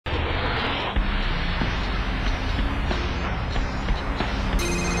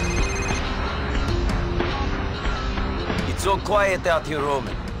quiet out here,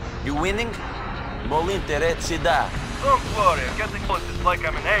 Roman. You winning? Mol interesse da. Don't worry, I'm getting close. It's like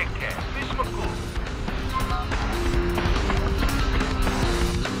I'm an egg can. Be cool.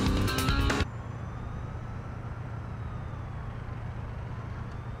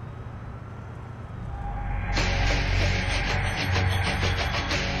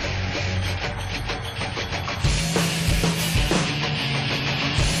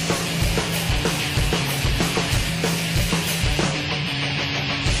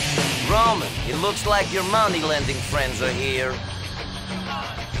 Roman, it looks like your money-lending friends are here.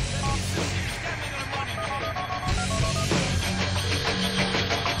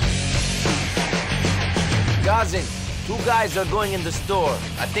 Cousin, two guys are going in the store.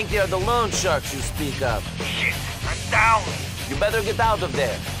 I think they are the loan sharks you speak of. Shit, I'm down. You better get out of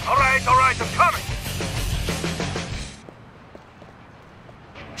there. All right, I'm coming.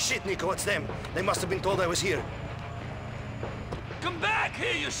 Shit, Nico, it's them. They must have been told I was here. Come back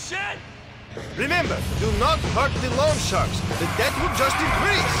here, you shit! Remember, do not hurt the loan sharks. The debt will just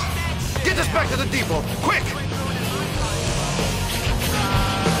increase. Get us back to the depot, quick!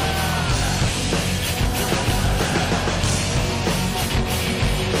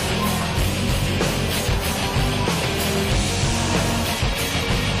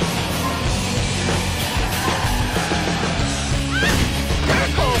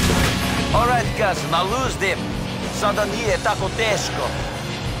 All right, cousin, now lose them. Sada nije tako teško.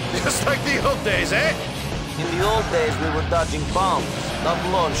 Just like the old days, eh? In the old days, we were dodging bombs, not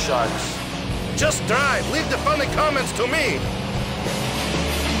loan sharks. Just drive. Leave the funny comments to me.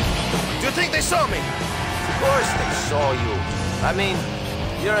 Do you think they saw me? Of course they saw you. I mean,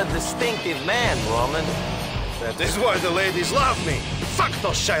 you're a distinctive man, Roman. That is why the ladies love me. Fuck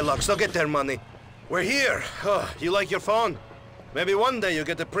those Shylocks, they'll get their money. We're here. Oh, you like your phone? Maybe one day you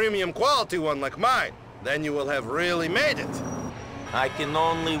get a premium quality one like mine. Then you will have really made it. I can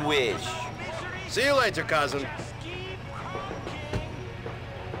only wish. See you later, cousin.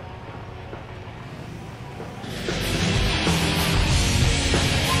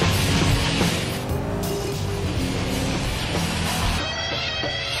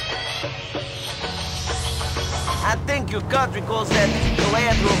 I think your country calls that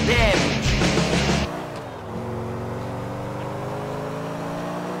collateral damage.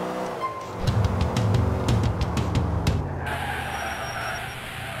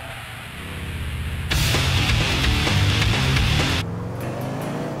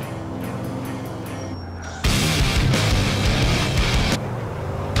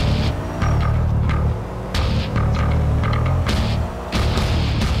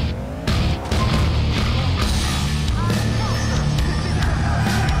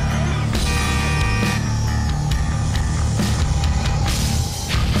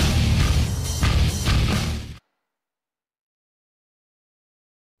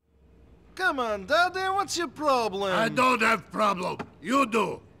 Come on, Daddy, what's your problem? I don't have problem. You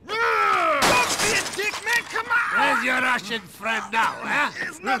do. Don't be a dick, man, come on! Where's your Russian friend now, huh?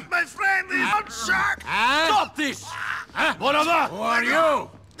 It's not my friend, he's a shark! Huh? Stop this! Huh? Who are you?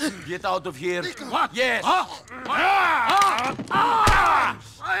 Get out of here. What? Yes. Huh? My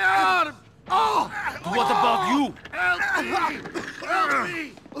arm! What about you? Help me! Help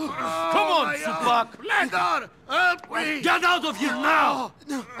me! Come on, Supak. Landor, help me! Get out of here now!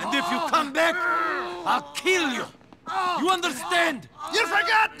 And if you come back, I'll kill you! You understand? You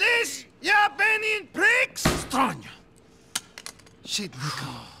forgot this? You Albanian pricks! Strong. Shit,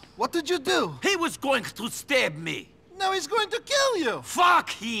 Nico. What did you do? He was going to stab me. Now he's going to kill you!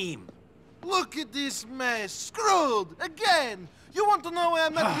 Fuck him! Look at this mess. Screwed! Again! You want to know why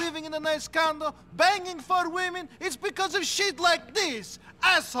I'm not living in a nice condo, banging for women? It's because of shit like this!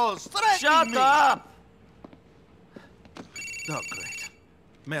 Assholes threatening Shut me! up! Oh, great.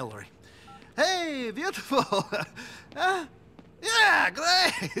 Mallory. Hey, beautiful! Yeah,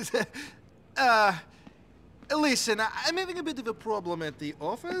 great! Listen, I'm having a bit of a problem at the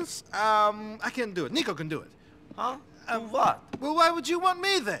office. I can do it. Nico can do it. Huh? What? Well, why would you want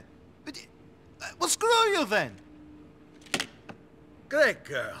me then? Well, screw you then! Great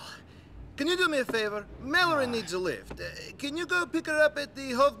girl. Can you do me a favor? Mallory needs a lift. Can you go pick her up at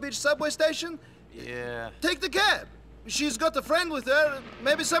the Hove Beach subway station? Yeah. Take the cab. She's got a friend with her.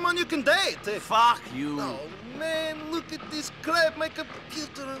 Maybe someone you can date. Fuck you. Oh, man, look at this crap. My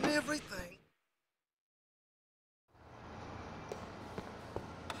computer and everything.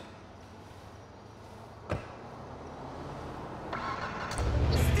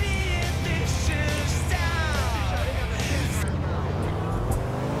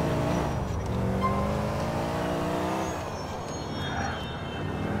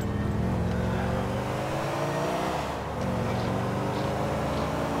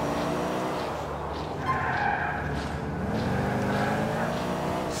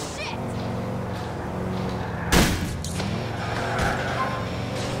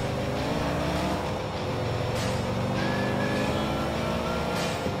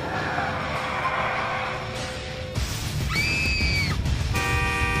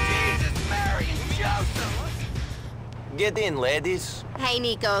 Get in, ladies. Hey,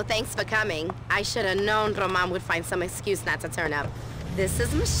 Nico, thanks for coming. I should have known Roman would find some excuse not to turn up. This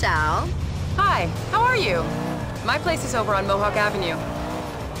is Michelle. Hi, how are you? My place is over on Mohawk Avenue.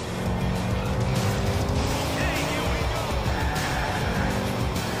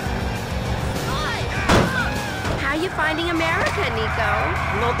 How you finding America, Nico?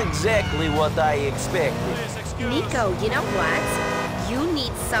 Not exactly what I expected. Nico, you know what? You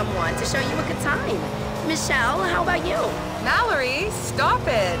need someone to show you a good time. Michelle, how about you? Mallory, stop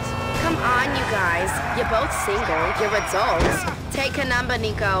it! Come on, you guys. You're both single. You're adults. Take a number,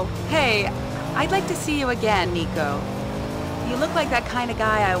 Nico. Hey, I'd like to see you again, Nico. You look like that kind of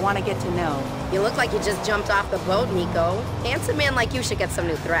guy I want to get to know. You look like you just jumped off the boat, Nico. Handsome man like you should get some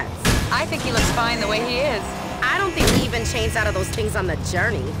new threats. I think he looks fine the way he is. I don't think he even changed out of those things on the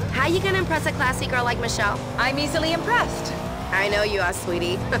journey. How you gonna impress a classy girl like Michelle? I'm easily impressed. I know you are,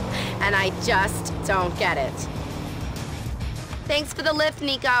 sweetie. And I just don't get it. Thanks for the lift,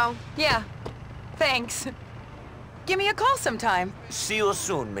 Nico. Yeah, thanks. Give me a call sometime. See you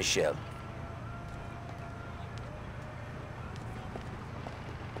soon, Michelle.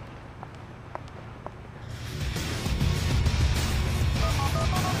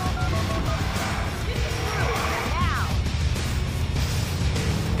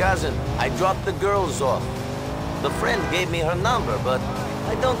 Cousin, I dropped the girls off. The friend gave me her number, but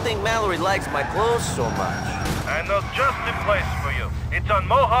I don't think Mallory likes my clothes so much. I know just the place for you. It's on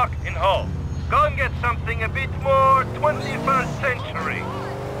Mohawk in Hull. Go and get something a bit more 21st century.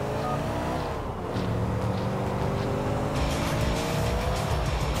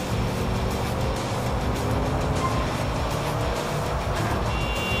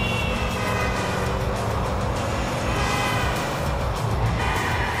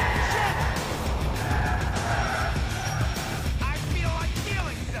 I feel like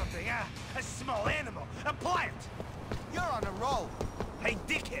feeling something, a small animal, a plant. You're on a roll. Hey,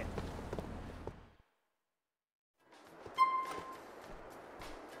 dickhead.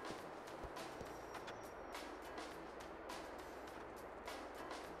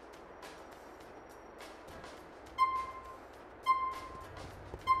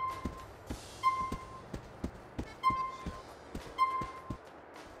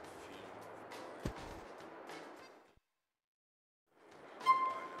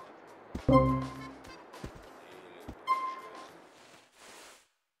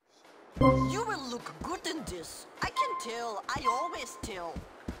 You will look good in this. I can tell. I always tell.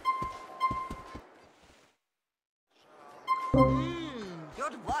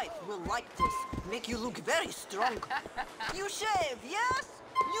 Your wife will like this. Make you look very strong. You shave, yes?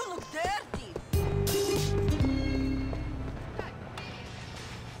 You look dirty.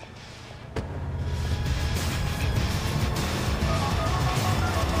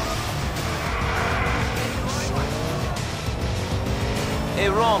 Hey,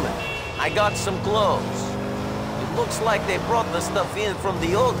 Roman, I got some clothes. It looks like they brought the stuff in from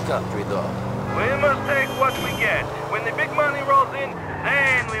the old country, though. We must take what we get. When the big money rolls in,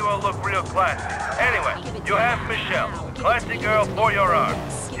 then we will look real classy. Anyway, you have Michelle, classy girl for your arm.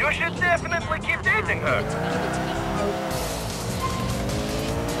 You should definitely keep dating her.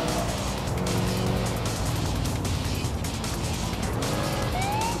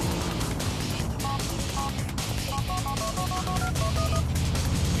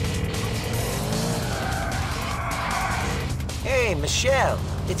 Hey, Michelle,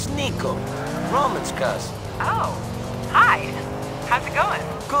 it's Nico, Roman's cousin. Oh, hi. How's it going?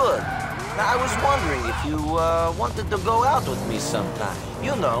 Good. Now, I was wondering if you wanted to go out with me sometime.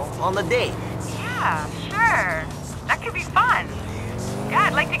 You know, on a date. Yeah, sure. That could be fun. Yeah,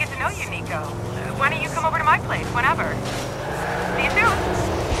 I'd like to get to know you, Nico. Why don't you come over to my place whenever? See you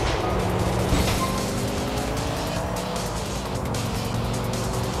soon.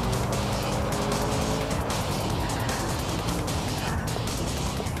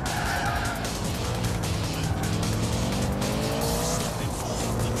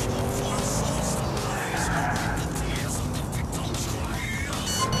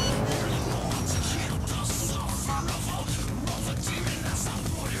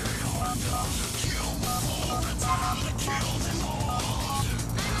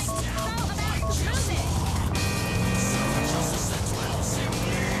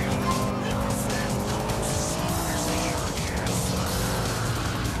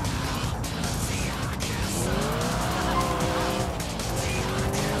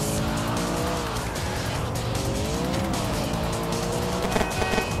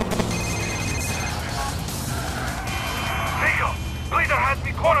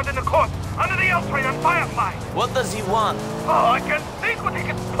 cornered in the court, under the L train on Firefly. What does he want? Oh, I can't think what he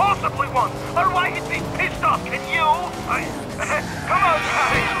could possibly want, or why he'd be pissed off, can you? Come on,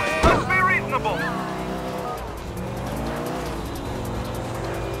 guys! Let's be reasonable!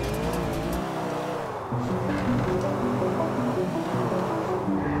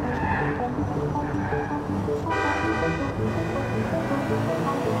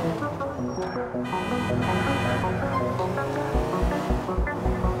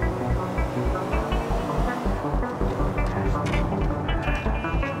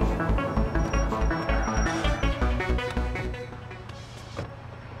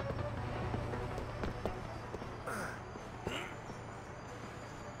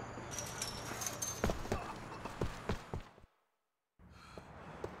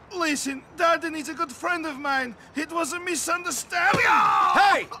 Listen, Darden is a good friend of mine. It was a misunderstanding.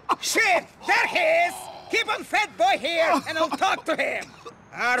 Hey! Shit! There he is! Keep on fat boy here, and I'll talk to him.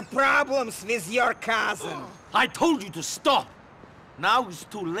 Our problems with your cousin. I told you to stop. Now it's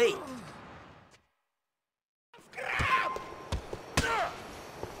too late.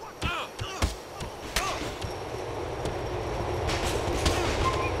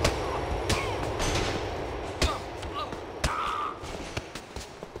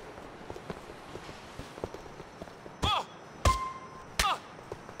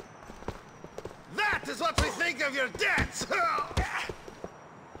 That is what we think of your debts!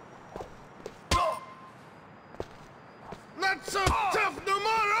 Not so tough no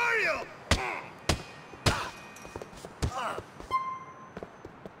more, are you?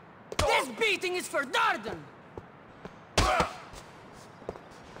 This beating is for Darden!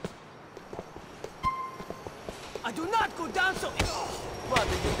 I do not go down so... What,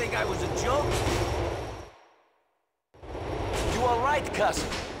 did you think I was a joke? You all right, cousin?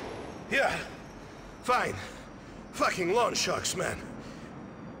 Yeah, fine. Fucking loan sharks, man.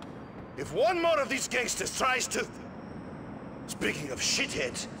 If one more of these gangsters tries to... Speaking of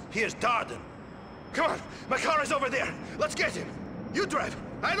shitheads, here's Darden. Come on, my car is over there. Let's get him. You drive.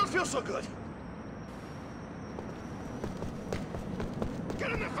 I don't feel so good.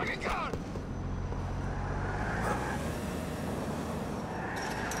 Get in the fucking car!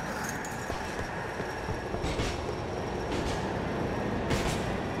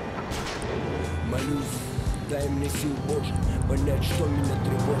 Молюсь, дай мне сил, Боже, понять, что меня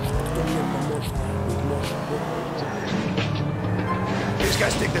тревожит, кто мне поможет, быть может, These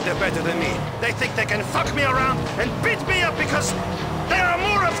guys think that they're better than me. They think they can fuck me around and beat me up because there are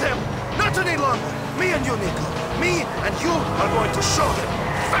more of them. Not any longer. Me and you, Nico. Me and you are going to show them.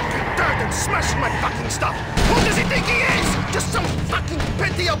 Fucking Darden smashing my fucking stuff. Who does he think he is? Just some fucking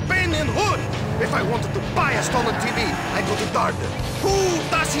petty Albanian hood. If I wanted to buy a stolen TV, I'd go to Darden. Who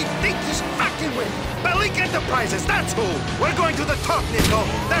does he think he's fucking with? Bellic Enterprises, that's who. We're going to the top, Nico.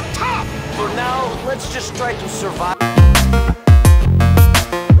 The top! For now, let's just try to survive.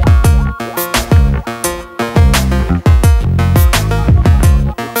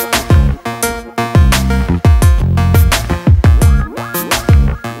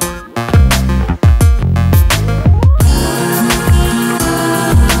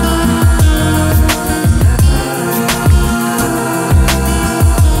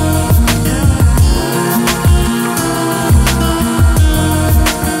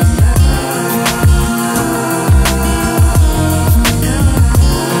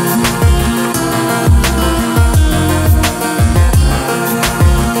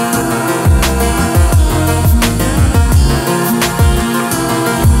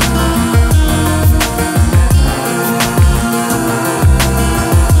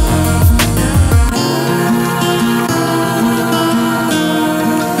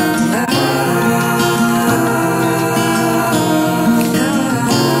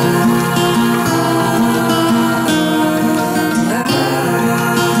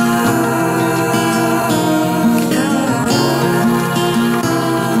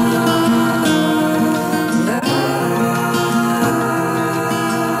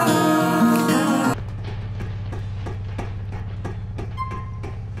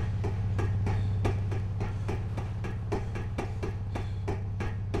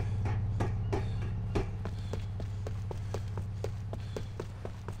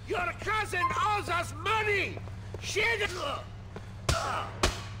 Your cousin owes us money! Shit!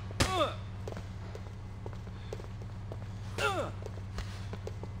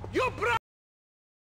 You brought...